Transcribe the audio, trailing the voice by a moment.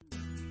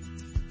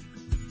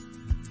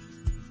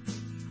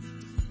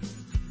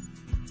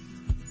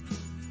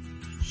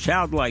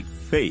Childlike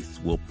faith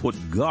will put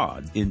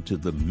God into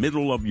the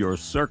middle of your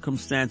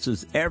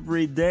circumstances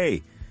every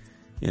day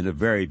in a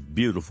very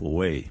beautiful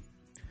way.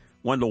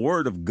 When the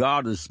Word of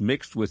God is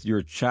mixed with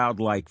your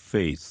childlike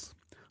faith,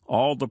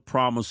 all the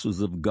promises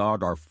of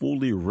God are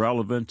fully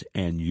relevant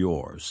and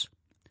yours.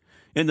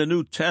 In the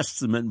New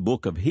Testament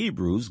book of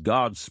Hebrews,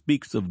 God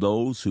speaks of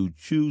those who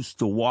choose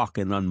to walk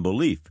in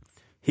unbelief.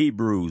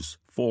 Hebrews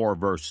 4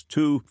 verse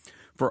 2,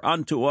 "For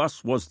unto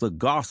us was the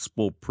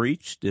gospel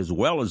preached as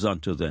well as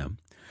unto them.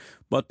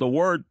 But the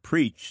word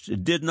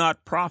preached did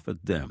not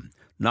profit them,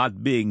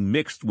 not being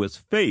mixed with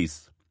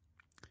faith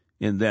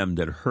in them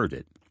that heard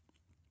it."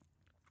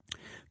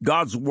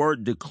 God's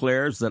word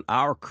declares that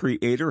our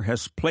Creator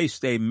has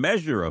placed a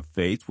measure of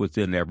faith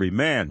within every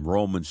man.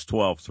 Romans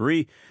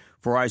 12:3,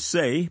 "For I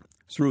say,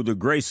 through the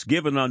grace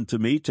given unto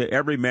me, to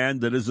every man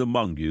that is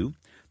among you,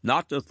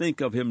 not to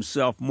think of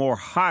himself more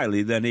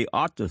highly than he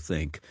ought to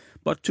think,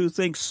 but to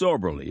think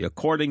soberly,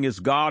 according as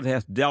God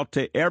hath dealt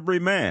to every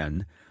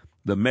man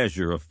the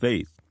measure of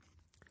faith."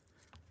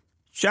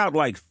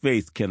 Childlike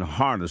faith can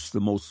harness the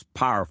most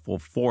powerful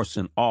force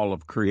in all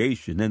of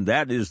creation, and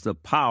that is the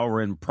power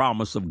and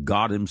promise of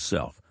God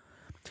Himself.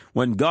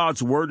 When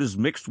God's word is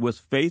mixed with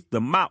faith, the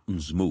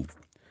mountains move.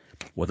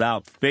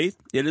 Without faith,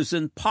 it is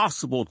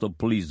impossible to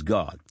please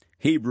God.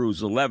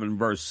 Hebrews 11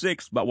 verse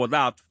 6, "But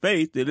without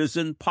faith it is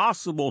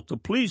impossible to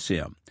please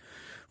Him.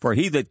 For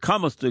he that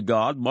cometh to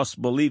God must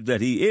believe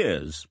that He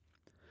is,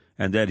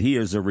 and that He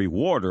is a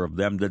rewarder of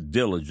them that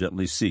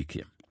diligently seek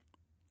Him."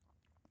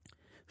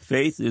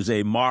 Faith is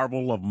a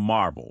marvel of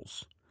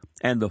marvels,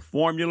 and the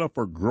formula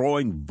for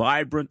growing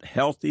vibrant,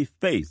 healthy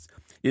faith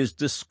is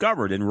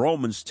discovered in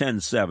Romans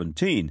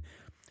 10:17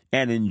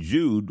 and in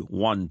Jude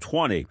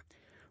 1:20.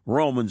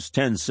 Romans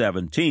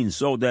 10:17,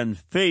 "So then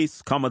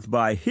faith cometh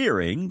by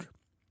hearing,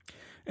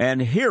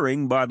 and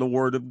hearing by the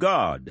word of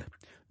God."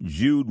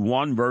 Jude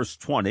 1 verse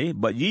 20,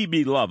 "But ye,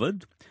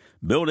 beloved,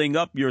 building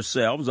up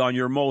yourselves on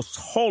your most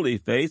holy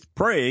faith,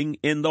 praying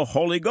in the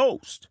Holy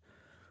Ghost."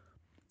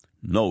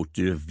 Note,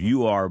 if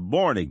you are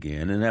born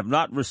again and have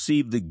not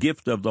received the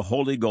gift of the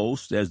Holy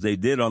Ghost as they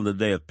did on the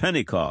day of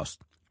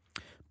Pentecost,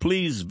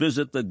 please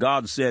visit the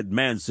God Said,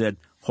 Man Said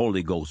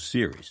Holy Ghost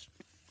series.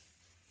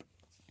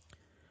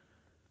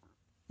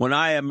 When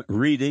I am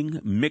reading,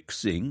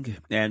 mixing,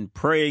 and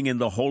praying in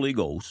the Holy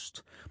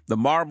Ghost, the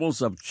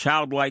marvels of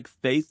childlike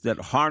faith that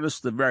harness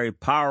the very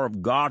power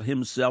of God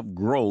Himself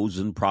grows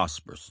and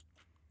prospers.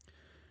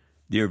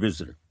 Dear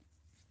visitor,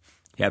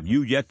 have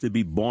you yet to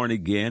be born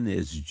again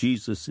as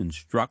Jesus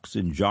instructs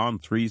in John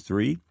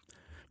 3:3?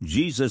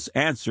 Jesus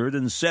answered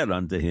and said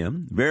unto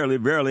him, "Verily,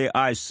 verily,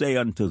 I say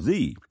unto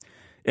thee,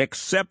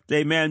 except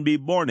a man be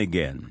born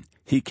again,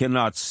 he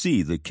cannot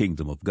see the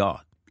kingdom of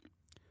God."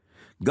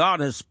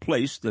 God has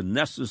placed the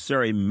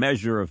necessary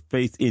measure of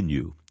faith in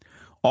you.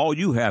 All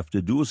you have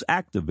to do is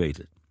activate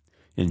it.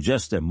 In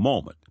just a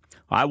moment,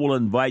 I will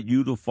invite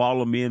you to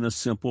follow me in a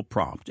simple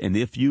prompt, and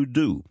if you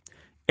do,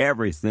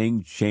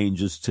 everything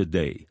changes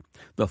today.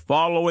 The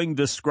following,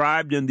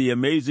 described in the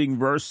amazing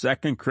verse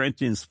 2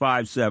 Corinthians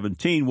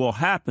 5:17, will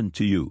happen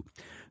to you.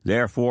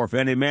 "Therefore, if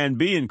any man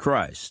be in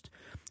Christ,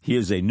 he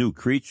is a new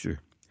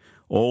creature.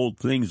 Old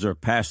things are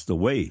passed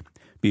away.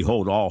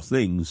 Behold, all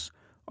things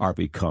are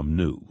become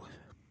new."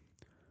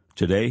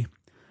 Today,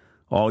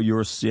 all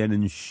your sin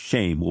and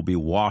shame will be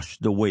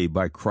washed away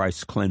by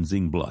Christ's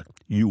cleansing blood.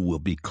 You will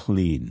be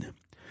clean.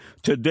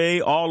 Today,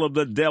 all of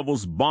the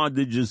devil's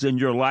bondages in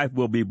your life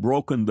will be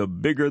broken. The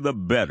bigger, the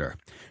better.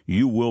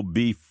 You will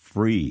be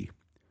free.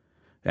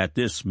 At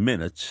this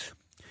minute,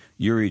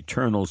 your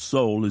eternal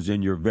soul is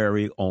in your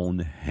very own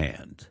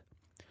hand.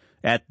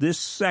 At this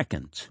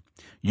second,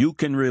 you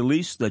can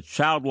release the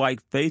childlike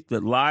faith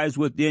that lies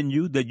within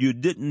you that you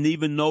didn't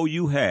even know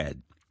you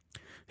had.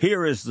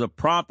 Here is the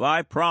prompt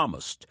I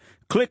promised.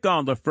 Click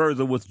on the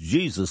Further with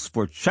Jesus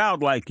for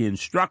childlike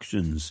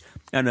instructions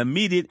and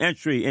immediate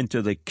entry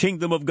into the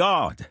kingdom of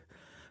God.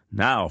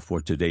 Now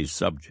for today's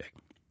subject.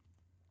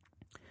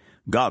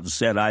 God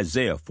said,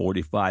 Isaiah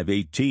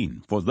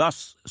 45:18, "For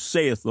thus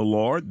saith the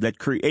Lord that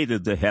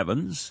created the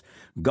heavens,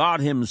 God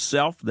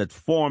Himself that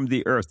formed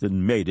the earth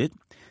and made it.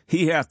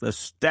 He hath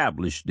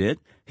established it.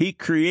 He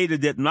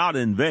created it not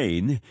in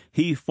vain.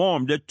 He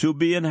formed it to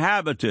be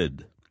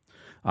inhabited.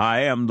 I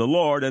am the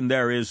Lord, and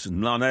there is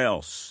none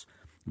else."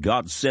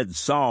 God said,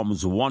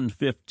 Psalms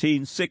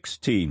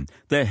 115:16,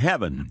 "The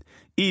heaven,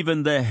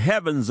 even the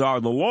heavens are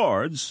the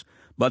Lord's,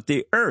 but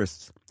the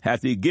earth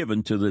hath He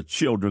given to the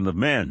children of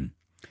men."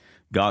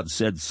 God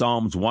said,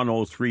 Psalms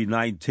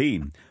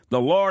 103:19, "The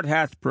Lord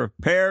hath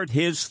prepared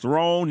His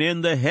throne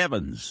in the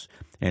heavens,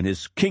 and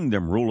His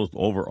kingdom ruleth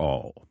over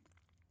all."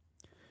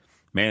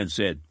 Man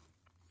said,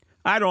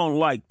 "I don't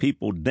like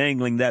people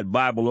dangling that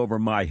Bible over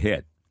my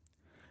head.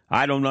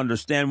 I don't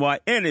understand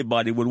why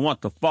anybody would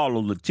want to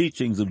follow the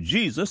teachings of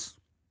Jesus."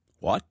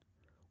 What?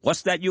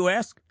 What's that, you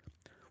ask?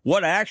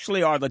 What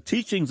actually are the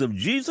teachings of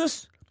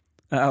Jesus?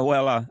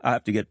 I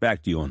have to get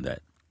back to you on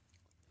that.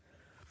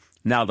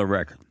 Now the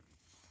record.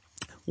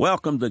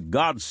 Welcome to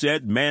God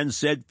Said, Man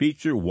Said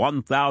feature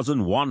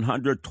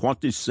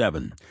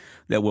 1127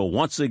 that will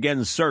once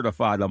again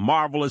certify the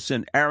marvelous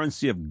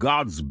inerrancy of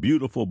God's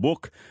beautiful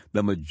book,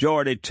 the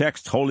majority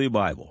text Holy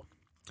Bible.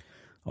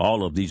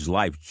 All of these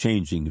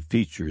life-changing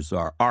features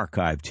are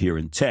archived here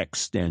in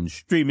text and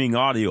streaming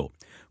audio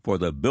for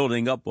the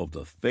building up of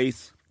the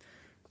faith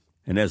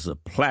and as a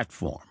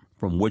platform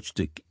from which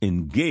to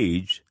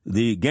engage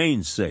the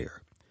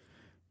gainsayer.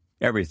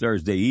 Every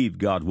Thursday Eve,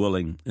 God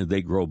willing,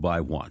 they grow by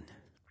one.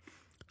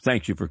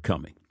 Thank you for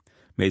coming.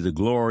 May the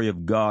glory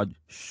of God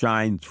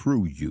shine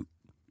through you.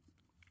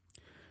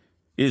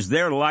 Is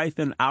there life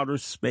in outer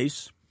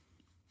space?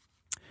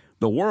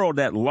 The world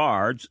at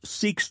large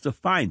seeks to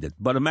find it,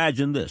 but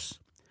imagine this.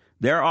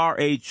 There are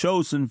a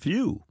chosen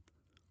few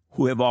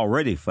who have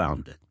already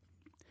found it.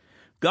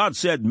 God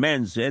Said,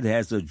 Man Said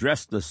has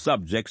addressed the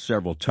subject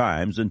several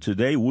times, and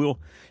today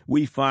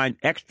we find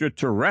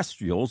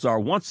extraterrestrials are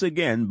once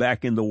again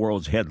back in the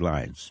world's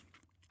headlines.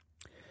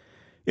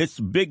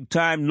 It's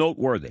big-time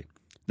noteworthy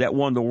that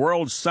when the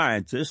world's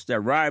scientists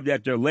arrived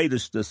at their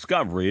latest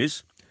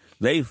discoveries,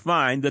 they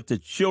find that the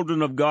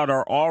children of God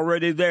are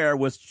already there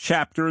with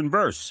chapter and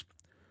verse.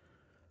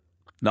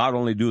 Not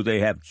only do they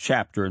have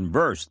chapter and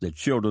verse, the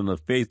children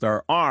of faith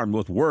are armed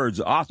with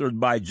words authored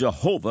by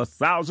Jehovah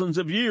thousands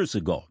of years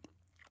ago.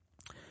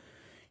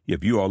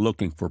 If you are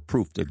looking for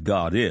proof that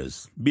God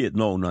is, be it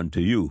known unto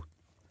you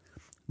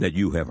that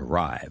you have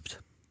arrived.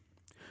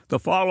 The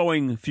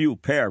following few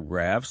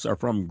paragraphs are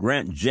from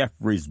Grant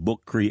Jeffrey's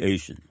book,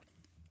 Creation.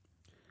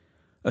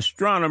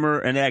 Astronomer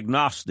and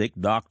agnostic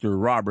Dr.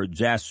 Robert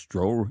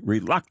Jastrow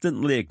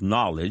reluctantly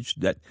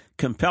acknowledged that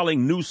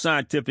compelling new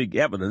scientific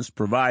evidence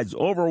provides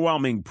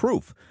overwhelming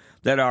proof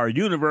that our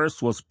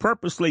universe was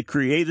purposely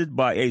created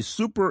by a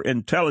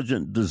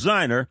super-intelligent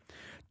designer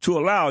to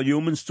allow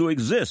humans to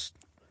exist.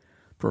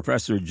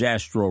 Professor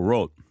Jastrow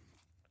wrote,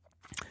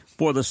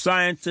 "For the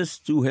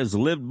scientist who has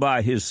lived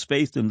by his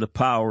faith in the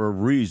power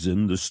of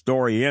reason, the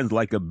story ends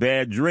like a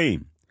bad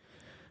dream.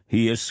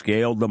 He has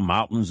scaled the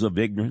mountains of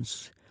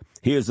ignorance.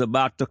 He is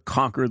about to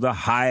conquer the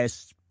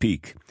highest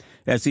peak.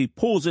 As he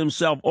pulls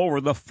himself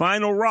over the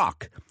final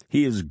rock,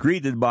 he is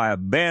greeted by a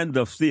band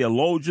of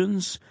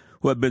theologians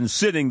who have been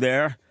sitting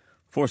there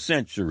for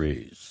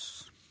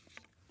centuries."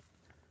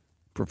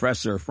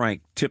 Professor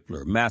Frank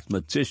Tipler,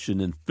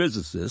 mathematician and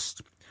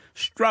physicist,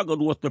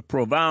 struggled with the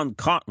profound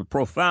conflict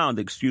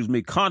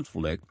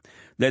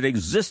that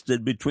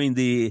existed between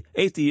the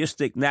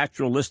atheistic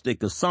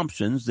naturalistic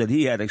assumptions that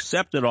he had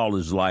accepted all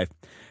his life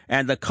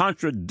and the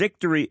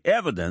contradictory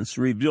evidence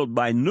revealed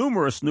by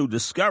numerous new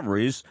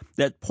discoveries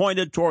that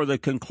pointed toward the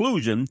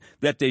conclusion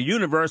that the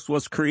universe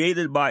was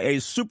created by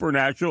a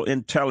supernatural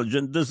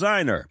intelligent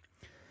designer.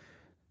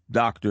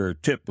 Dr.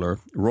 Tipler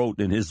wrote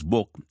in his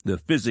book, The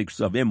Physics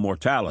of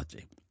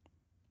Immortality,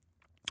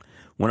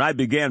 "When I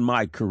began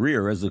my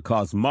career as a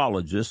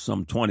cosmologist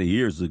some 20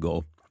 years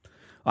ago,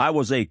 I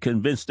was a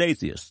convinced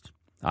atheist.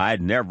 I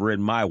had never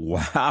in my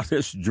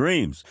wildest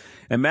dreams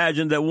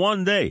imagined that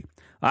one day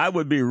I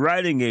would be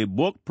writing a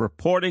book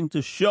purporting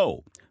to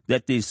show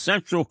that the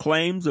central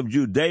claims of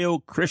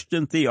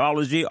Judeo-Christian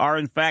theology are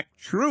in fact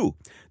true,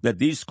 that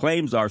these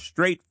claims are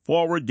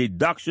straightforward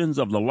deductions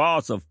of the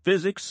laws of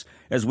physics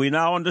as we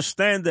now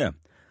understand them.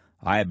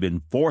 I have been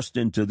forced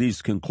into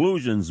these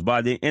conclusions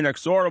by the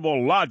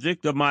inexorable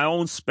logic of my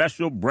own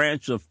special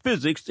branch of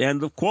physics,"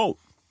 end of quote.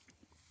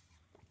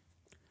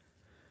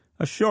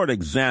 A short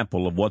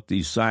example of what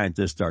these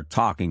scientists are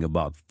talking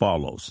about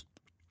follows.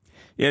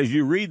 As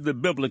you read the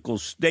biblical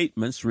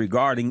statements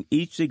regarding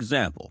each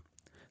example,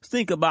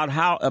 think about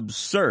how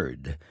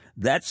absurd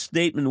that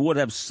statement would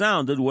have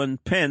sounded when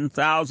penned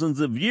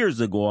thousands of years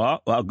ago,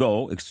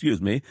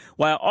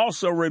 while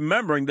also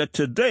remembering that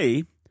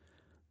today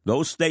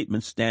those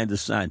statements stand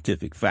as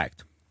scientific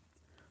fact.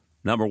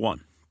 Number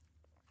one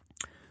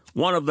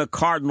of the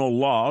cardinal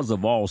laws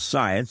of all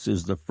science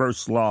is the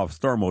first law of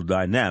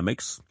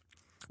thermodynamics,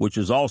 which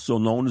is also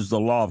known as the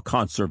law of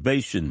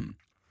conservation.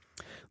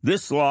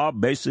 This law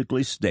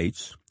basically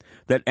states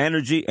that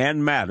energy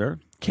and matter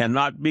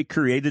cannot be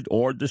created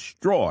or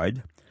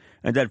destroyed,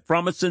 and that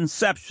from its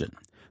inception,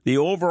 the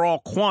overall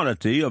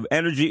quantity of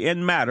energy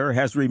and matter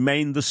has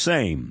remained the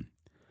same.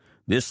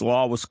 This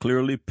law was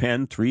clearly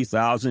penned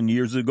 3,000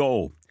 years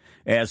ago.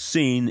 As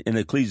seen in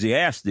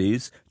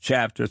Ecclesiastes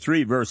chapter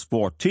 3, verse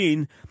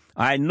 14,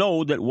 "I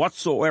know that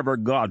whatsoever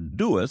God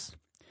doeth,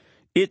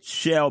 it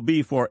shall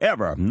be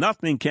forever.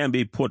 Nothing can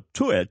be put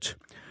to it,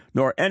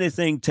 nor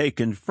anything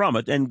taken from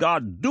it, and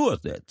God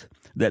doeth it,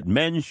 that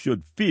men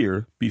should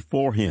fear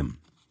before him."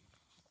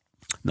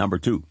 Number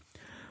two,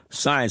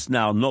 science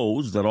now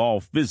knows that all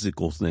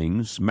physical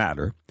things,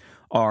 matter,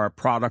 are a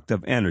product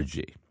of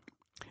energy,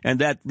 and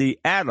that the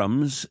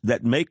atoms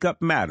that make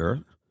up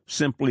matter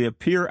simply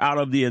appear out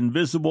of the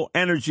invisible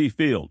energy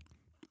field.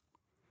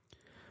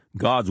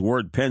 God's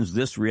Word pens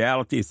this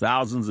reality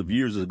thousands of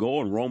years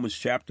ago in Romans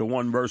chapter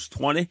 1, verse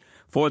 20,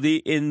 "For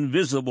the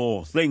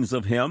invisible things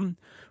of Him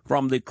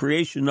from the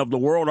creation of the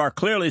world are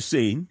clearly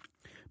seen,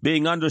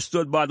 being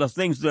understood by the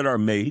things that are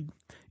made,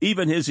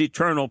 even his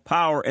eternal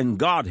power and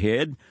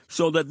Godhead,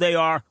 so that they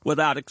are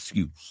without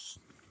excuse.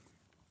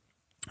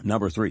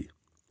 Number 3.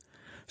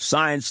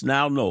 Science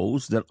now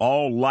knows that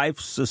all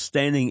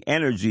life-sustaining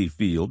energy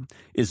field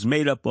is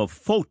made up of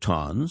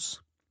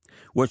photons,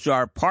 which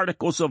are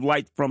particles of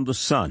light from the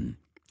sun.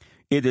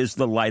 It is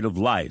the light of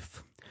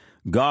life.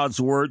 God's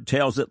word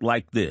tells it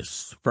like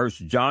this, 1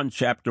 John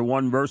chapter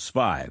 1, verse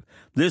 5.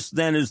 This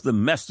then is the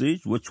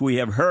message which we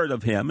have heard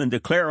of him, and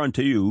declare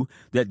unto you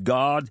that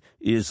God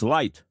is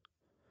light,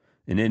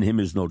 and in him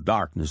is no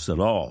darkness at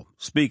all.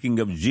 Speaking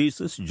of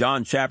Jesus,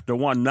 John chapter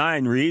 1,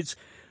 9 reads,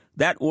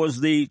 That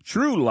was the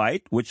true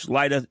light which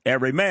lighteth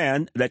every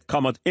man that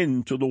cometh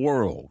into the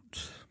world.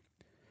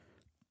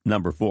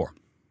 Number 4.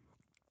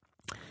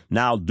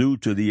 Now, due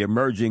to the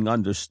emerging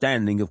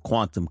understanding of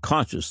quantum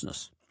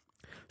consciousness,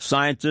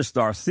 scientists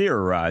are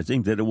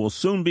theorizing that it will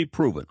soon be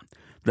proven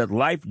that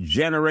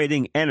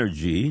life-generating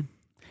energy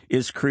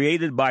is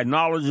created by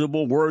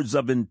knowledgeable words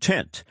of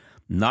intent,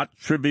 not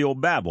trivial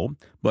babble,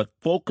 but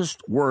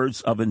focused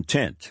words of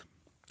intent.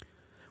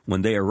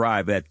 When they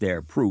arrive at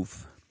their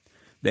proof,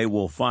 they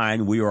will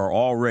find we are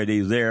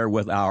already there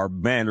with our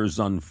banners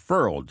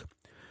unfurled.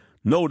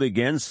 Note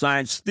again,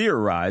 science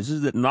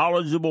theorizes that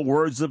knowledgeable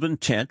words of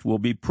intent will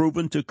be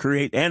proven to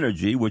create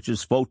energy, which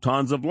is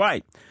photons of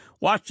light.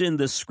 Watch in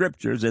the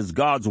scriptures as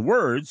God's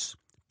words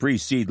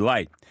precede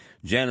light.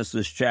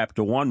 Genesis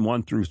chapter 1,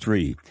 1 through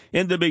 3.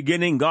 In the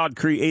beginning, God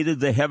created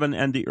the heaven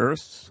and the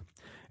earth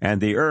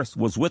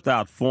was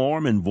without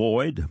form and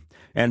void,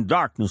 and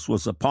darkness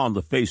was upon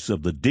the face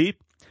of the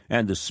deep,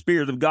 and the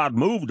Spirit of God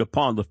moved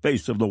upon the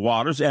face of the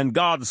waters, and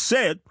God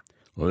said,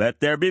 Let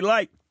there be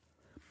light.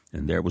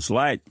 And there was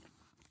light.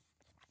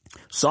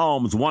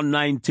 Psalms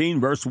 119,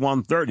 verse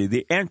 130,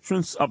 The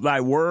entrance of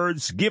thy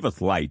words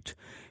giveth light.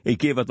 It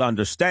giveth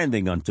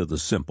understanding unto the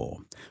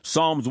simple.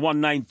 Psalms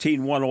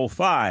 119,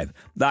 105,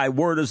 Thy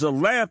word is a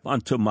lamp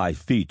unto my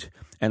feet,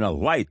 and a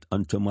light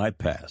unto my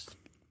path.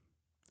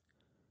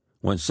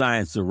 When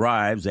science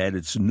arrives at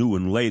its new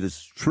and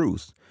latest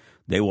truth,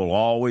 they will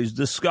always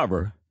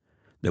discover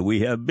that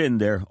we have been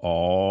there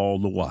all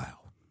the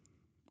while.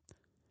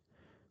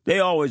 They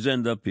always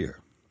end up here.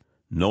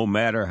 No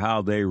matter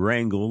how they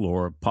wrangle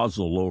or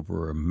puzzle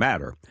over a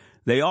matter,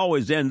 they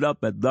always end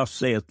up at Thus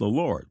saith the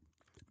Lord.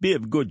 Be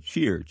of good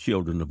cheer,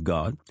 children of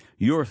God.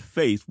 Your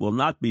faith will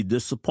not be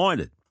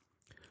disappointed.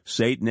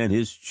 Satan and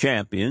his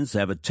champions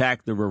have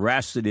attacked the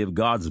veracity of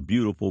God's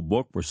beautiful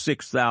book for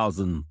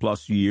 6,000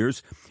 plus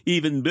years,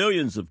 even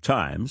billions of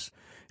times,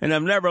 and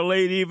have never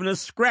laid even a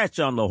scratch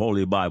on the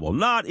Holy Bible,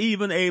 not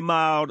even a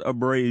mild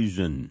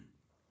abrasion.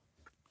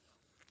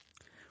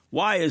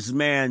 Why is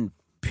man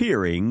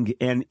peering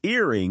and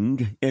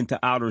earing into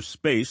outer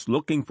space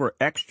looking for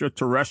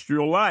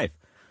extraterrestrial life?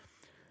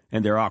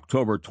 In their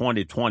October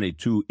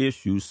 2022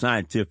 issue,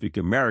 Scientific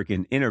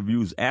American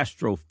interviews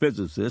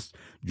astrophysicist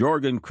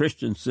Jorgen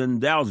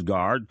Christensen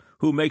Dalsgaard,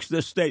 who makes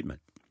this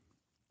statement.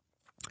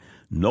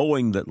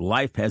 Knowing that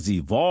life has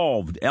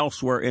evolved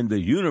elsewhere in the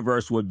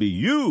universe would be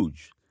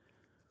huge.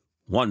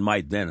 One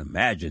might then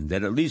imagine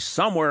that at least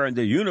somewhere in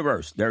the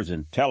universe there's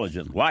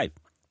intelligent life.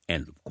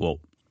 End of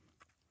quote.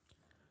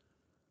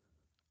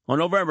 On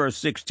November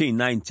 16,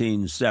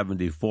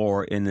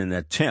 1974, in an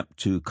attempt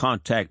to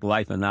contact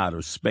life in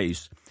outer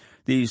space,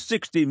 the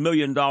 $60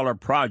 million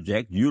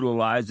project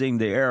utilizing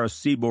the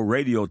Arecibo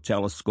radio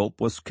telescope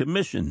was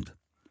commissioned.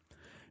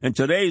 In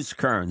today's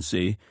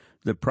currency,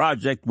 the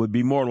project would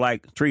be more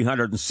like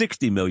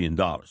 $360 million.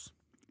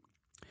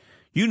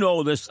 You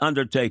know this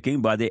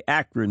undertaking by the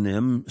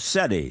acronym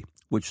SETI,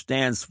 which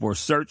stands for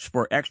Search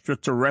for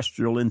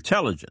Extraterrestrial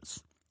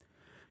Intelligence.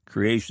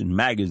 Creation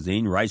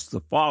Magazine writes the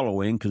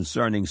following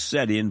concerning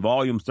SETI in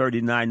Volume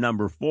 39,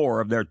 Number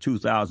 4 of their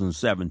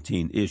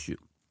 2017 issue.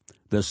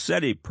 The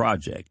SETI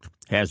project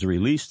has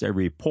released a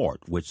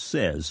report which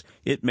says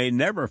it may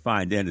never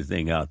find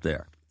anything out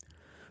there.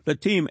 The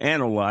team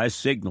analyzed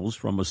signals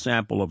from a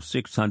sample of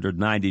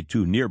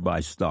 692 nearby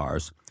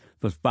stars,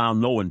 but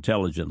found no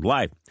intelligent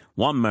life.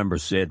 One member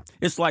said,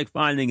 It's like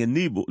finding a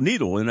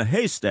needle in a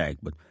haystack,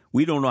 but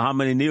we don't know how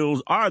many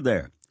needles are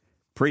there.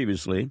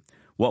 Previously,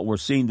 what were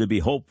seen to be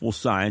hopeful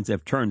signs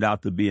have turned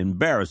out to be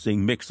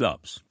embarrassing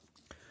mix-ups.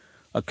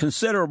 A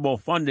considerable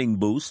funding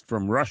boost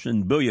from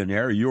Russian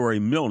billionaire Yuri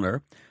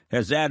Milner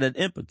has added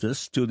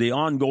impetus to the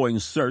ongoing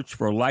search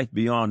for life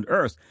beyond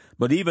Earth,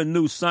 but even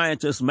New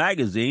Scientist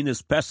magazine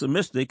is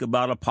pessimistic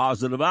about a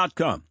positive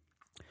outcome.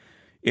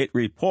 It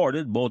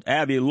reported both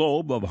Avi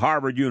Loeb of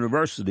Harvard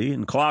University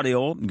and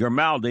Claudio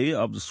Grimaldi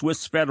of the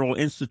Swiss Federal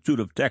Institute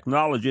of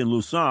Technology in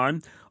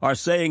Lausanne are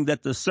saying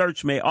that the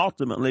search may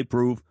ultimately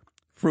prove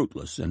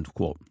fruitless, end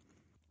quote.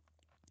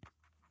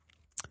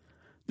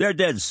 They're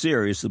dead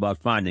serious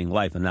about finding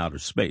life in outer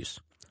space.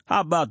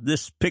 How about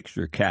this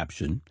picture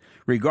caption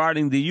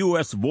regarding the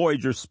U.S.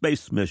 Voyager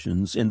space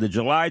missions in the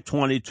July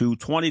 22,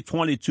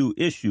 2022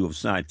 issue of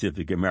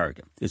Scientific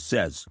American? It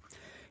says,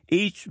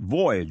 Each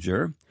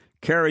Voyager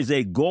carries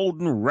a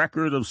golden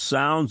record of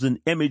sounds and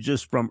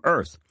images from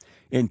Earth.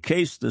 in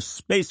case the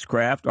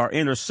spacecraft are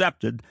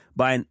intercepted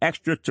by an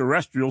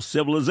extraterrestrial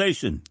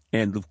civilization.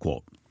 End of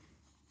quote.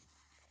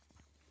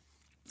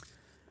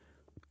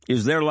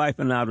 Is there life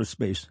in outer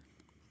space?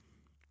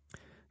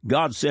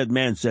 God said,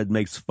 man said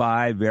makes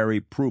 5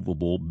 very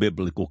provable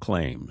biblical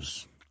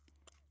claims.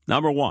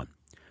 Number 1,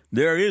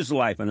 there is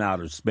life in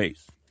outer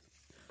space.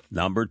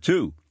 Number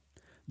 2,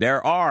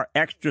 there are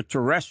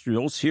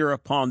extraterrestrials here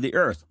upon the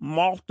earth,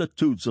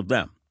 multitudes of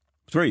them.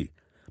 3,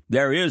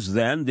 there is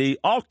then the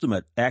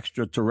ultimate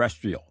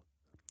extraterrestrial.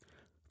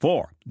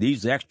 4,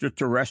 these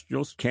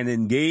extraterrestrials can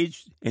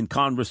engage in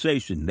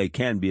conversation. They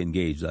can be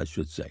engaged, I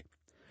should say.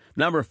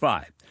 Number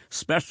 5,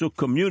 special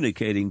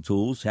communicating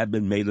tools have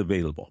been made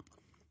available.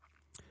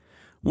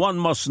 One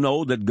must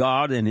know that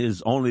God and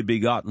his only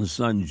begotten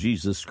Son,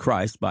 Jesus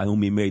Christ, by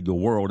whom he made the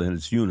world and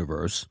its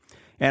universe,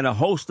 and a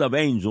host of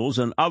angels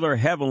and other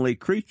heavenly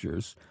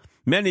creatures,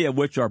 many of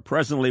which are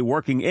presently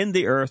working in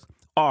the earth,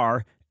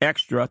 are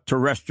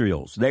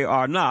extraterrestrials. They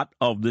are not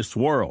of this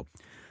world.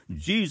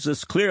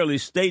 Jesus clearly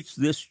states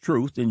this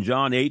truth in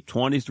John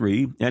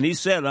 8:23, and he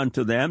said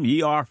unto them,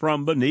 Ye are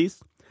from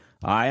beneath,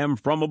 I am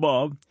from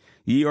above.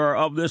 Ye are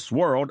of this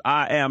world,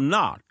 I am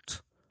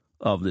not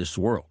of this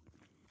world.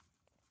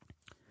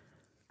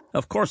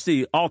 Of course,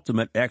 the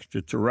ultimate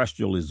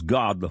extraterrestrial is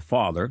God the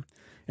Father,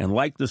 and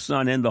like the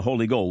Son and the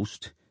Holy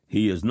Ghost,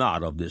 he is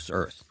not of this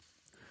earth.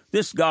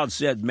 This God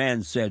said,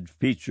 man said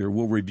feature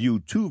will review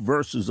 2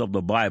 verses of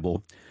the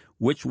Bible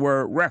which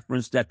were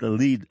referenced at the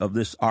lead of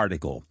this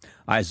article.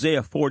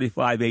 Isaiah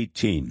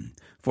 45:18.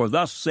 For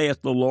thus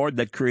saith the Lord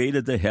that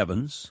created the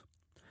heavens,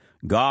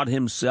 God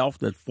himself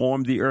that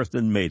formed the earth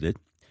and made it,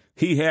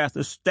 he hath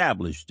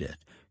established it.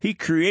 He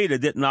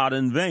created it not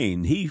in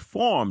vain. He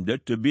formed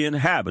it to be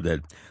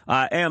inhabited.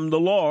 I am the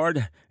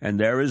Lord, and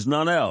there is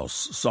none else.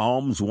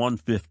 Psalms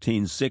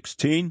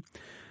 115:16.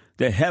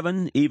 The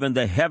heaven, even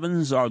the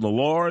heavens, are the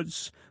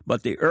Lord's,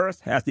 but the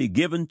earth hath he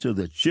given to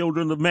the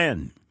children of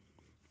men.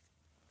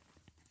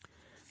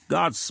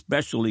 God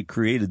specially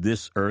created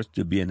this earth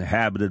to be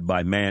inhabited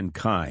by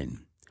mankind.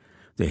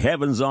 The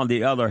heavens, on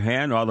the other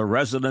hand, are the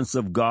residence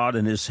of God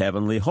and his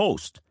heavenly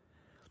host.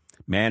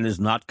 Man is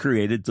not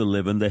created to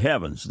live in the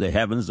heavens. The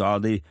heavens are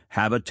the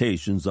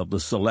habitations of the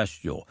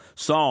celestial.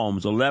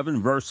 Psalms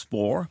 11, verse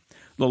 4,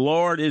 the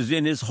Lord is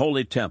in his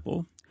holy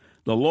temple.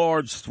 The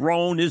Lord's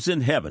throne is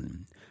in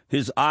heaven.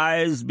 His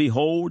eyes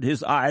behold,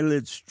 his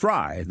eyelids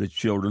try the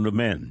children of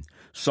men.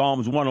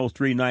 Psalms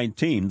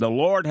 103:19, the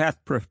Lord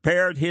hath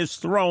prepared his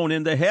throne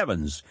in the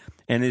heavens,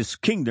 and his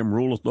kingdom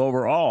ruleth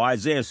over all.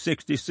 Isaiah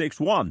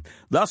 66:1,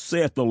 thus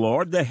saith the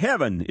Lord, the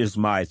heaven is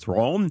my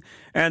throne,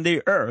 and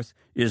the earth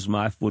is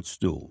my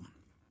footstool.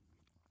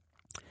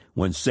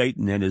 When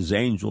Satan and his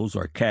angels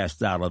are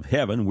cast out of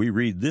heaven, we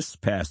read this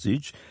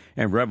passage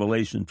in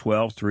Revelation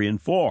 12:3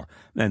 and 4.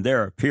 And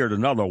there appeared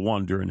another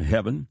wonder in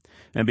heaven,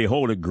 and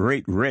behold, a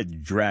great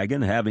red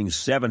dragon, having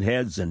 7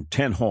 heads and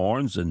 10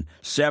 horns, and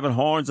 7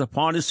 horns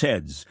upon his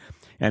heads.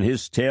 And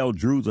his tail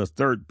drew the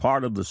 3rd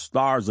part of the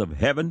stars of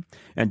heaven,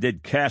 and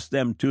did cast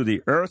them to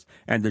the earth.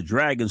 And the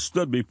dragon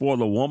stood before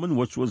the woman,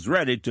 which was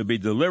ready to be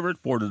delivered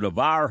for to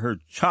devour her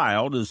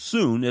child as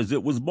soon as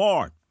it was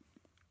born.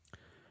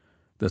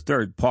 The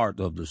 3rd part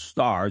of the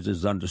stars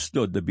is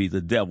understood to be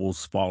the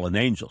devil's fallen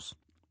angels.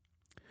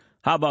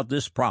 How about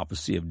this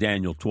prophecy of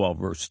Daniel 12,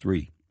 verse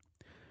 3?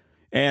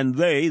 And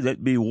they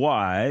that be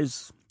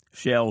wise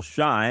shall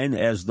shine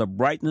as the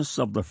brightness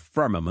of the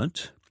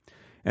firmament,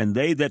 and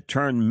they that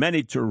turn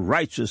many to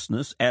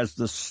righteousness as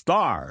the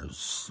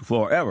stars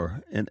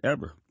forever and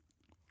ever.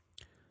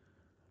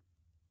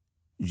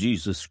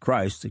 Jesus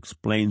Christ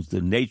explains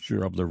the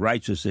nature of the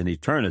righteous in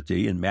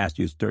eternity in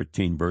Matthew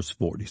 13, verse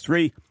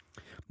 43.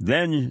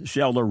 Then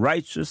shall the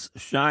righteous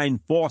shine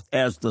forth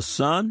as the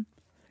sun,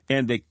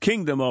 and the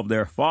kingdom of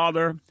their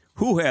Father.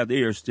 Who hath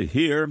ears to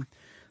hear,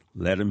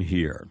 let him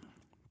hear.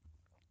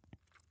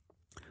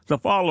 The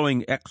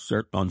following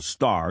excerpt on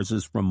stars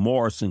is from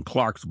Morris and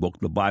Clark's book,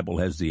 The Bible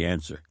Has the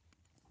Answer.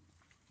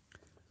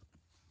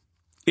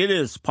 It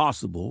is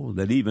possible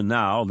that even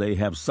now they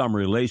have some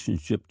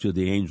relationship to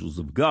the angels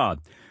of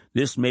God.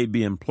 This may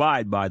be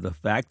implied by the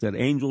fact that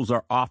angels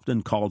are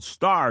often called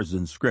stars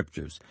in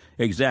scriptures.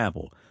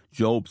 Example,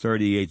 Job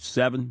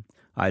 38:7,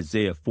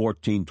 Isaiah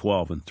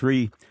 14:12 and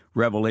 3,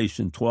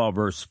 Revelation 12,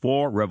 verse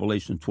 4,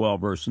 Revelation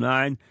 12, verse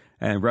 9,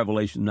 and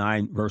Revelation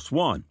 9, verse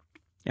 1,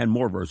 and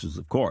more verses,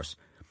 of course.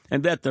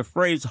 And that the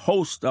phrase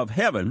host of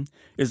heaven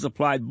is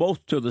applied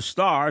both to the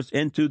stars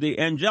and to the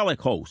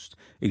angelic host.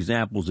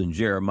 Examples in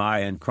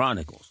Jeremiah and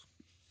Chronicles.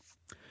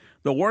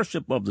 The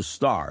worship of the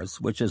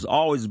stars, which has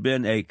always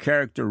been a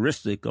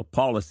characteristic of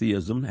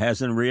polytheism, has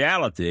in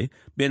reality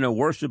been a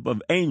worship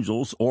of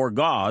angels or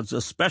gods,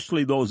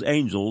 especially those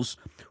angels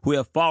who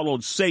have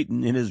followed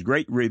Satan in his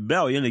great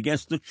rebellion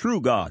against the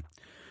true God.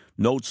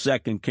 Note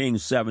 2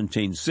 Kings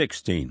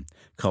 17:16,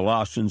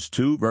 Colossians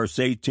 2, verse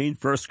 18,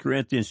 1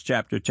 Corinthians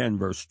chapter 10,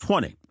 verse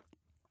 20.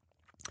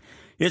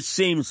 It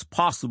seems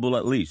possible,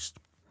 at least,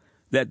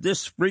 that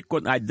this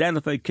frequent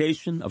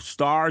identification of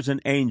stars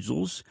and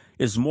angels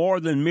is more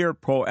than mere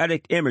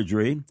poetic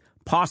imagery,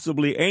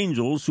 Possibly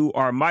angels, who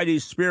are mighty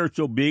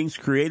spiritual beings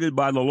created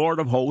by the Lord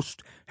of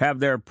hosts, have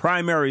their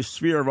primary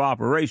sphere of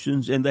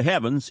operations in the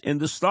heavens, in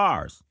the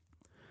stars.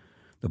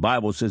 The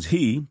Bible says,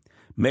 He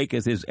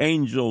maketh his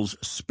angels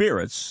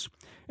spirits,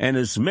 and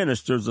his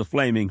ministers a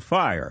flaming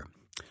fire.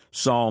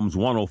 Psalms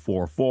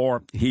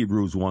 104:4,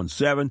 Hebrews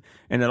 1:7,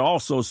 and it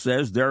also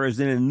says there is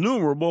an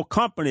innumerable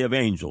company of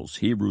angels,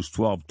 Hebrews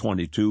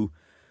 12:22,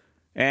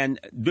 and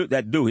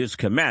that do his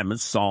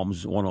commandments,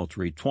 Psalms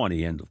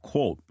 103:20, end of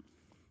quote.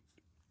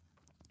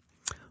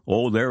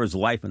 Oh, there is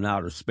life in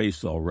outer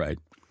space, all right,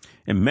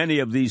 and many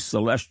of these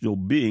celestial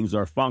beings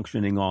are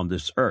functioning on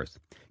this earth.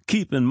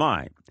 Keep in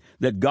mind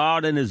that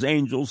God and his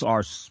angels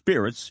are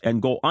spirits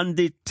and go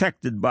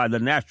undetected by the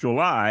natural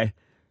eye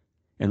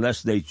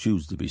unless they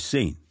choose to be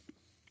seen.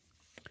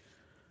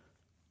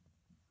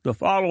 The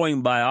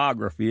following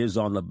biography is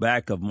on the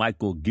back of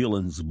Michael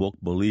Gillen's book,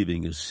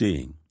 Believing is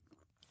Seeing.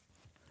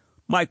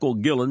 Michael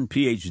Gillen,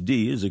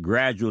 Ph.D., is a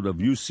graduate of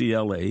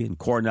UCLA and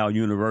Cornell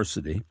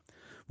University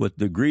with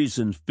degrees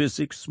in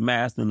physics,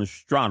 math, and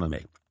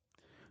astronomy.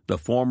 The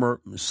former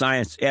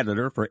science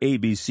editor for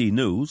ABC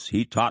News,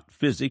 he taught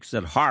physics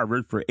at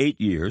Harvard for 8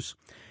 years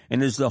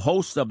and is the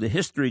host of the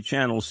History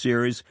Channel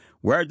series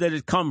Where Did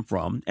It Come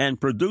From?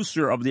 And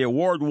producer of the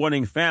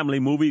award-winning family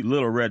movie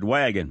Little Red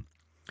Wagon.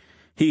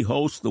 He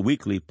hosts the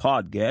weekly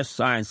podcast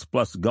Science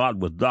Plus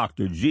God with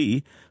Dr.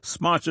 G,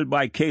 sponsored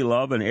by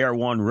K-Love and Air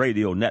One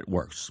Radio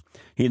Networks.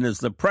 He is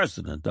the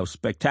president of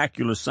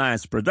Spectacular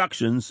Science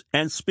Productions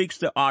and speaks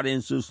to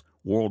audiences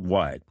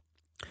worldwide.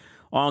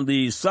 On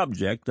the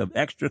subject of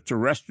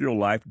extraterrestrial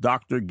life,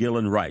 Dr.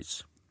 Gillen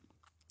writes,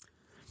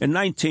 in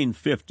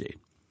 1950,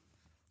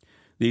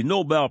 the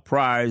Nobel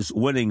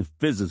Prize-winning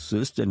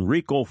physicist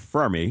Enrico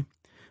Fermi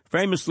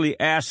famously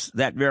asked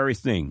that very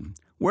thing,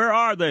 where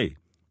are they?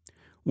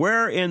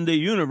 Where in the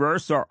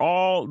universe are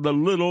all the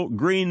little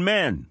green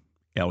men?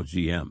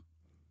 LGM.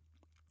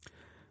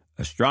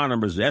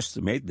 Astronomers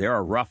estimate there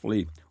are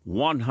roughly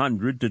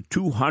 100 to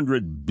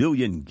 200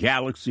 billion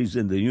galaxies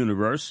in the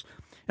universe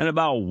and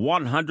about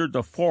 100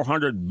 to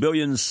 400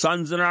 billion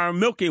suns in our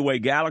Milky Way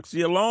galaxy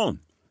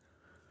alone.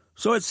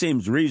 So it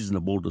seems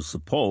reasonable to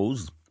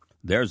suppose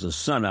there's a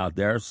sun out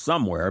there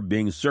somewhere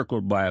being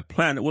circled by a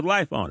planet with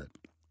life on it.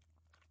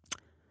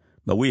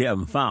 But we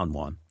haven't found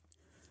one.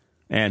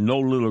 And no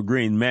little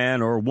green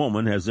man or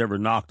woman has ever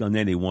knocked on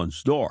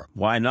anyone's door.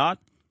 Why not?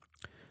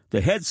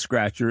 The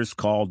head-scratcher is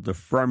called the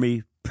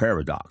Fermi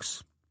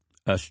paradox.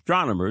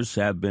 Astronomers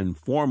have been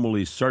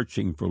formally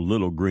searching for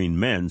little green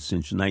men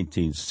since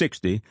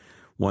 1960,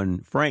 when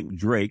Frank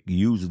Drake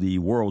used the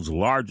world's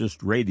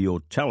largest radio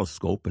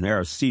telescope in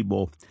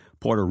Arecibo,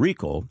 Puerto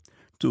Rico,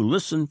 to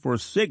listen for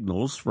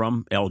signals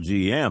from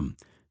LGM.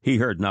 He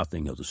heard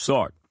nothing of the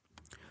sort.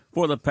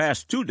 For the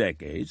past 2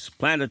 decades,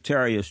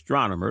 planetary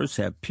astronomers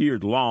have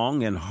peered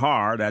long and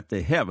hard at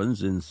the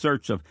heavens in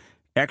search of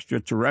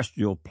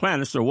extraterrestrial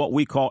planets, or what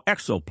we call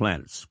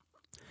exoplanets.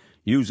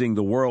 Using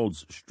the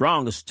world's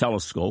strongest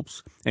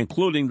telescopes,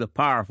 including the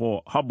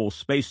powerful Hubble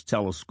Space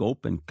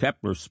Telescope and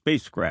Kepler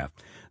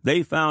spacecraft,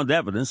 they found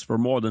evidence for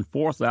more than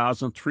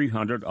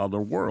 4,300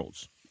 other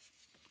worlds.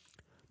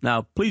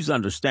 Now, please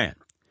understand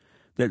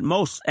that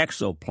most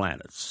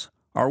exoplanets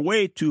are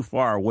way too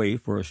far away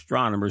for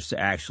astronomers to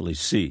actually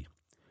see.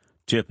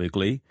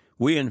 Typically,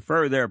 we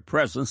infer their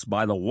presence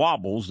by the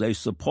wobbles they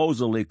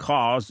supposedly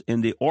cause in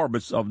the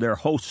orbits of their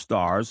host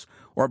stars,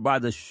 or by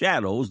the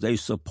shadows they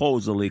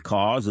supposedly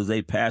cause as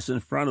they pass in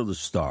front of the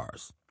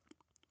stars.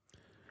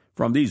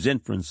 From these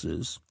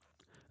inferences,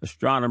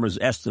 astronomers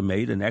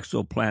estimate an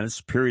exoplanet's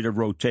period of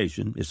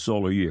rotation, its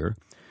solar year,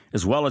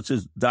 as well as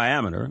its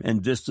diameter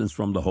and distance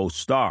from the host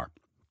star.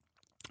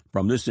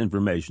 From this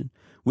information,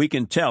 we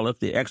can tell if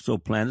the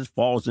exoplanet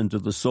falls into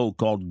the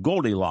so-called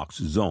Goldilocks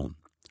zone.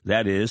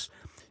 That is,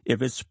 if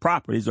its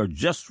properties are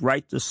just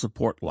right to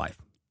support life.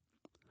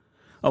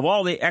 Of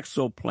all the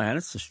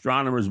exoplanets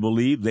astronomers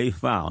believe they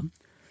found,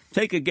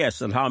 take a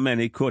guess at how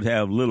many could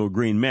have little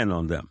green men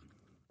on them.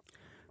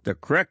 The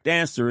correct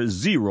answer is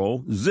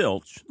 0,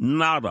 zilch,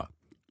 nada.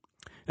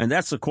 And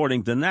that's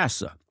according to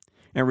NASA.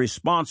 In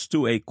response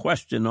to a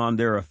question on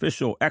their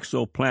official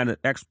exoplanet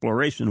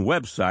exploration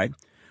website,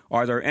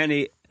 are there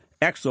any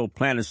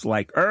exoplanets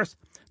like Earth?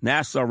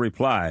 NASA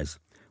replies,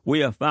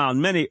 we have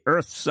found many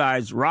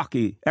Earth-sized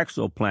rocky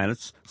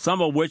exoplanets,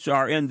 some of which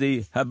are in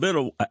the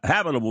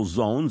habitable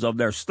zones of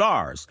their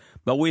stars,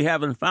 but we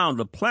haven't found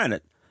a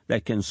planet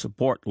that can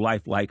support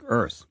life like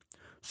Earth.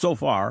 So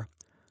far,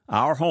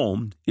 our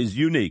home is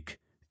unique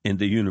in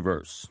the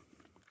universe.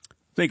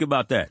 Think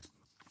about that.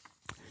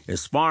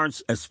 As far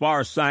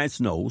as science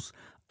knows,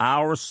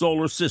 our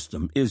solar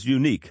system is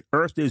unique.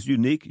 Earth is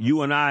unique.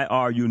 You and I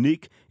are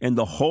unique in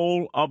the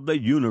whole of the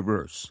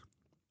universe.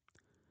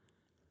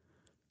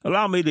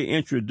 Allow me to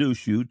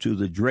introduce you to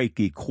the Drake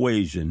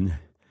equation,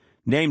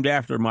 named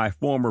after my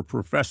former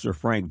professor,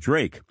 Frank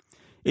Drake.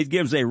 It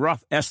gives a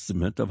rough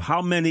estimate of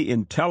how many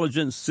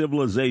intelligent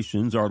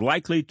civilizations are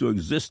likely to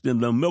exist in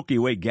the Milky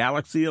Way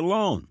galaxy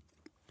alone.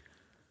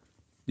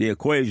 The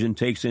equation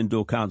takes into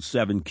account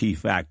 7 key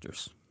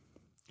factors.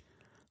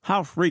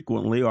 How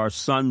frequently are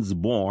suns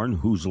born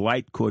whose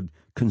light could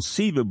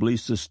conceivably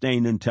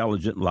sustain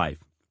intelligent life?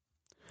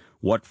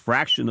 What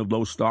fraction of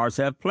those stars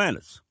have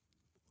planets?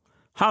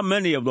 How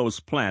many of those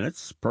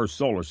planets per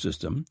solar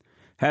system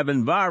have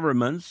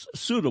environments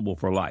suitable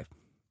for life?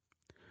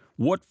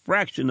 What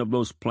fraction of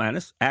those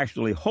planets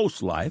actually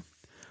host life?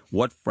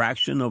 What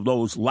fraction of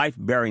those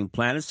life-bearing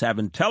planets have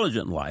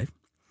intelligent life?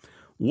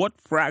 What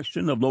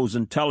fraction of those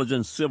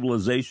intelligent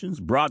civilizations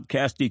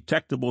broadcast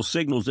detectable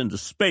signals into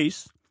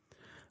space?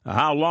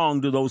 How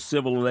long do those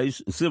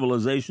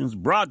civilizations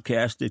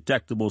broadcast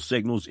detectable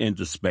signals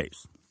into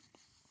space?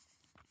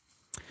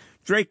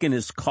 Drake and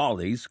his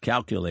colleagues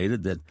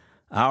calculated that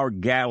our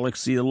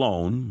galaxy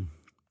alone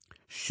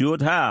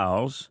should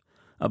house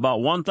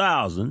about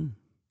 1,000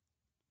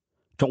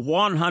 to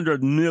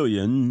 100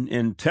 million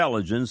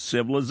intelligent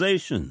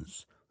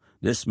civilizations.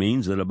 This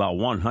means that about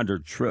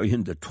 100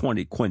 trillion to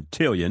 20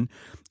 quintillion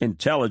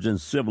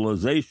intelligent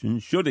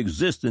civilizations should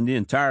exist in the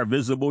entire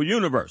visible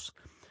universe,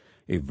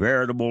 a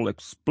veritable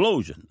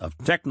explosion of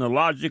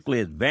technologically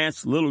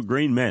advanced little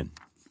green men.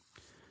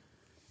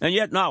 And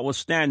yet,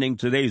 notwithstanding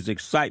today's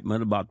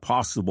excitement about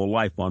possible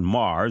life on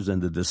Mars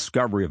and the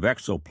discovery of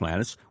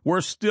exoplanets,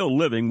 we're still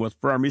living with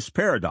Fermi's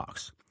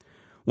paradox.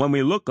 When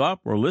we look up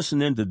or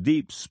listen into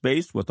deep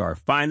space with our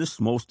finest,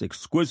 most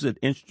exquisite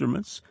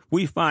instruments,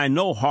 we find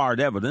no hard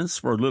evidence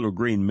for little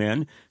green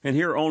men and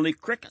hear only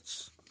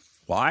crickets.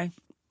 Why?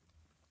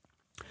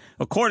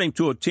 According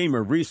to a team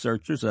of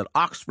researchers at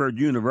Oxford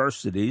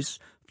University's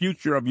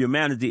Future of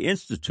Humanity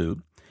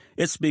Institute,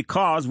 it's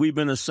because we've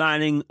been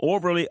assigning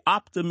overly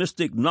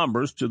optimistic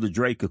numbers to the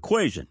Drake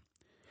equation.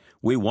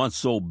 We want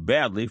so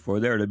badly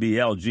for there to be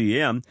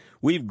LGM,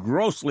 we've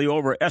grossly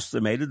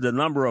overestimated the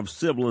number of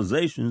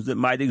civilizations that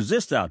might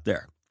exist out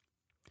there.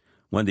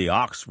 When the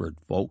Oxford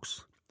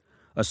folks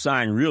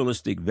assign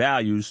realistic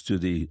values to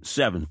the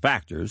 7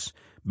 factors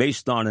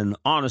based on an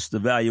honest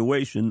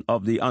evaluation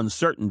of the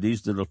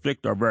uncertainties that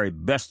afflict our very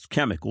best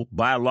chemical,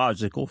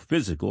 biological,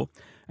 physical,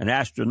 and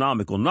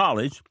astronomical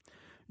knowledge,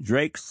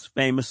 Drake's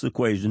famous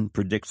equation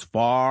predicts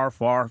far,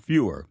 far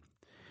fewer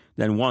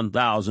than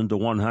 1,000 to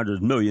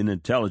 100 million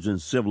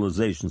intelligent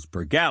civilizations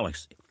per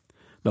galaxy.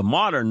 The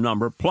modern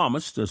number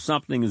plummets to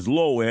something as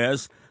low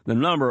as the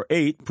number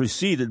 8,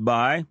 preceded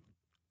by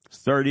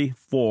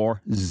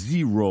 34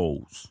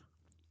 zeros.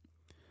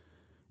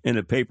 In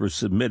a paper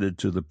submitted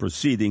to the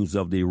Proceedings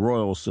of the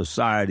Royal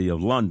Society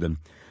of London,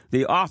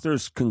 the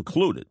authors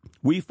concluded,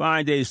 "We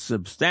find a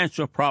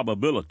substantial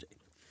probability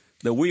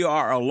that we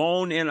are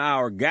alone in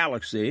our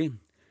galaxy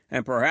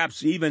and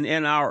perhaps even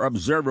in our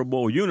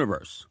observable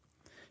universe.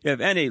 If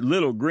any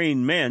little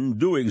green men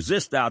do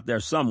exist out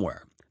there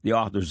somewhere," the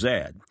authors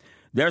add,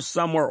 "they're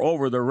somewhere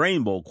over the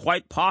rainbow,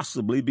 quite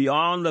possibly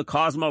beyond the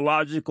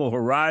cosmological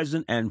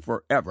horizon and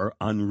forever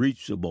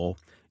unreachable."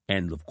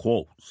 End of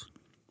quotes.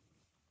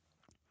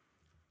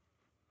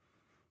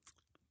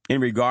 In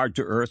regard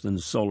to Earth and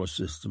the solar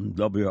system,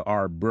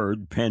 W.R.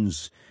 Bird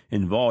pens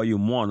in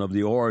Volume 1 of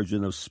The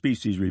Origin of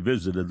Species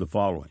Revisited the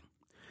following: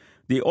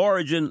 "The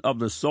origin of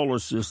the solar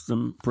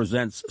system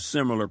presents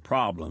similar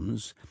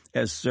problems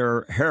as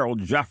Sir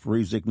Harold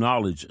Jeffreys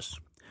acknowledges.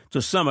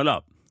 To sum it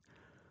up,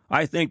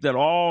 I think that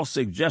all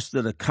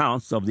suggested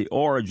accounts of the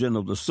origin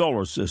of the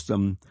solar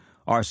system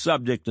are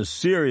subject to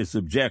serious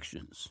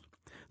objections.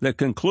 The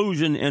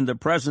conclusion in the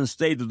present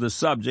state of the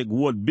subject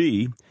would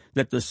be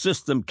that the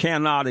system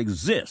cannot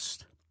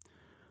exist.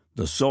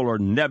 The solar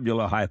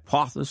nebula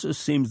hypothesis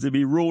seems to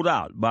be ruled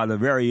out by the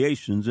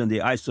variations in the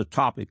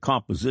isotopic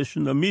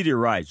composition of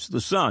meteorites,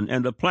 the sun,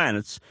 and the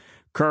planets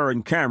Kerr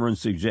and Cameron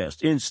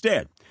suggest.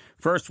 Instead,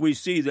 first we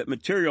see that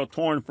material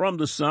torn from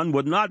the sun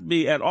would not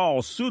be at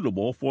all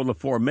suitable for the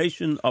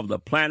formation of the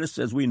planets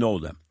as we know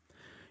them.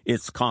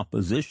 Its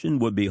composition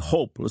would be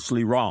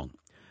hopelessly wrong.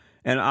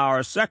 And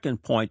our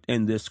second point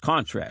in this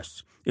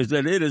contrast is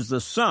that it is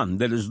the sun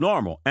that is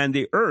normal and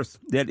the earth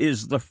that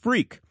is the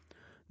freak.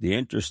 The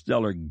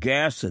interstellar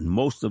gas and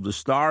most of the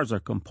stars are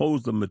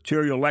composed of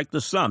material like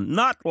the sun,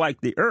 not like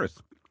the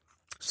earth."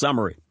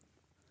 Summary: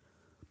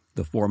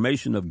 the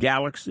formation of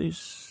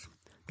galaxies,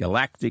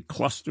 galactic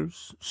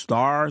clusters,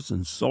 stars,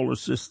 and solar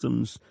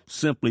systems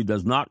simply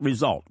does not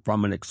result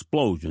from an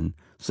explosion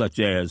such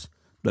as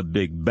the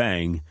Big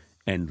Bang.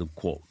 End of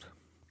quote.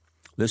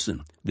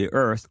 Listen, the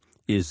earth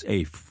is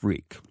a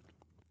freak.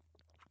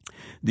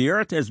 The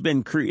earth has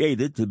been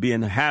created to be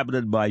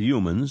inhabited by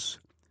humans,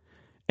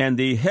 and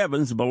the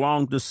heavens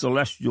belong to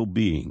celestial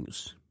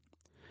beings.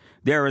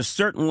 There is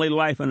certainly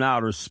life in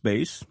outer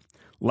space,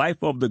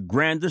 life of the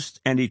grandest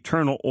and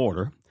eternal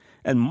order,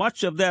 and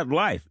much of that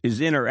life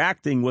is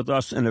interacting with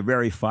us in a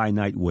very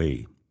finite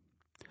way.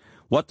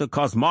 What the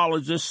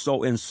cosmologists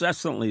so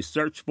incessantly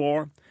search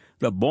for,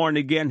 the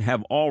born-again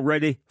have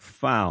already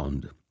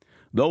found.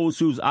 Those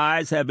whose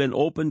eyes have been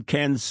opened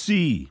can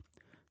see.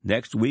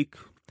 Next week,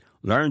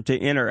 learn to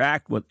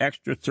interact with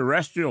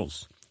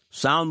extraterrestrials.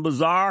 Sound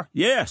bizarre?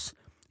 Yes,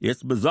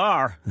 it's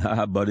bizarre,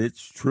 but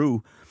it's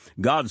true.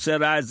 God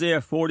said, Isaiah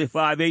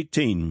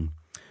 45:18,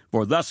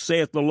 For thus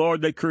saith the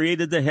Lord that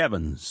created the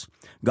heavens,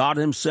 God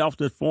himself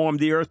that formed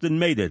the earth and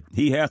made it.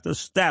 He hath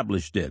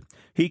established it.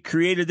 He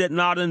created it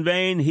not in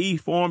vain. He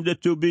formed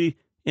it to be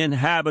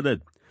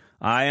inhabited.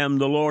 I am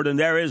the Lord, and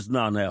there is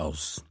none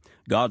else.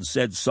 God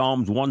said,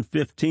 Psalms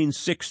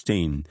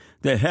 115:16,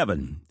 the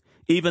heaven,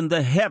 even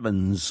the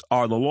heavens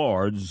are the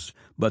Lord's,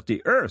 but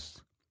the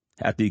earth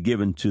hath he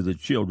given to the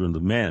children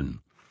of men.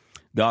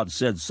 God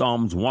said,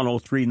 Psalms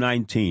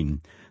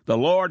 103:19, the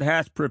Lord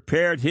hath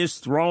prepared his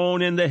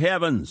throne in the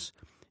heavens,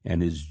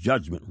 and his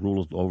judgment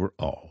ruleth over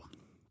all.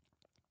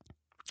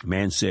 A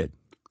man said,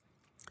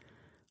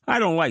 I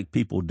don't like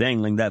people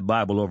dangling that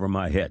Bible over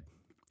my head.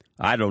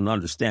 I don't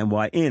understand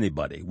why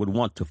anybody would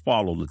want to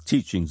follow the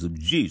teachings of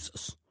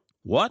Jesus.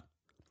 What?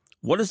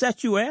 What is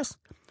that, you ask?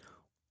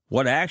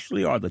 What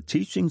actually are the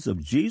teachings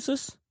of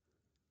Jesus?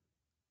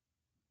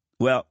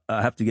 Well,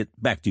 I have to get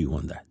back to you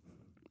on that.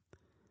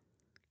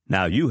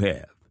 Now you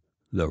have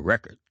the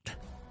record.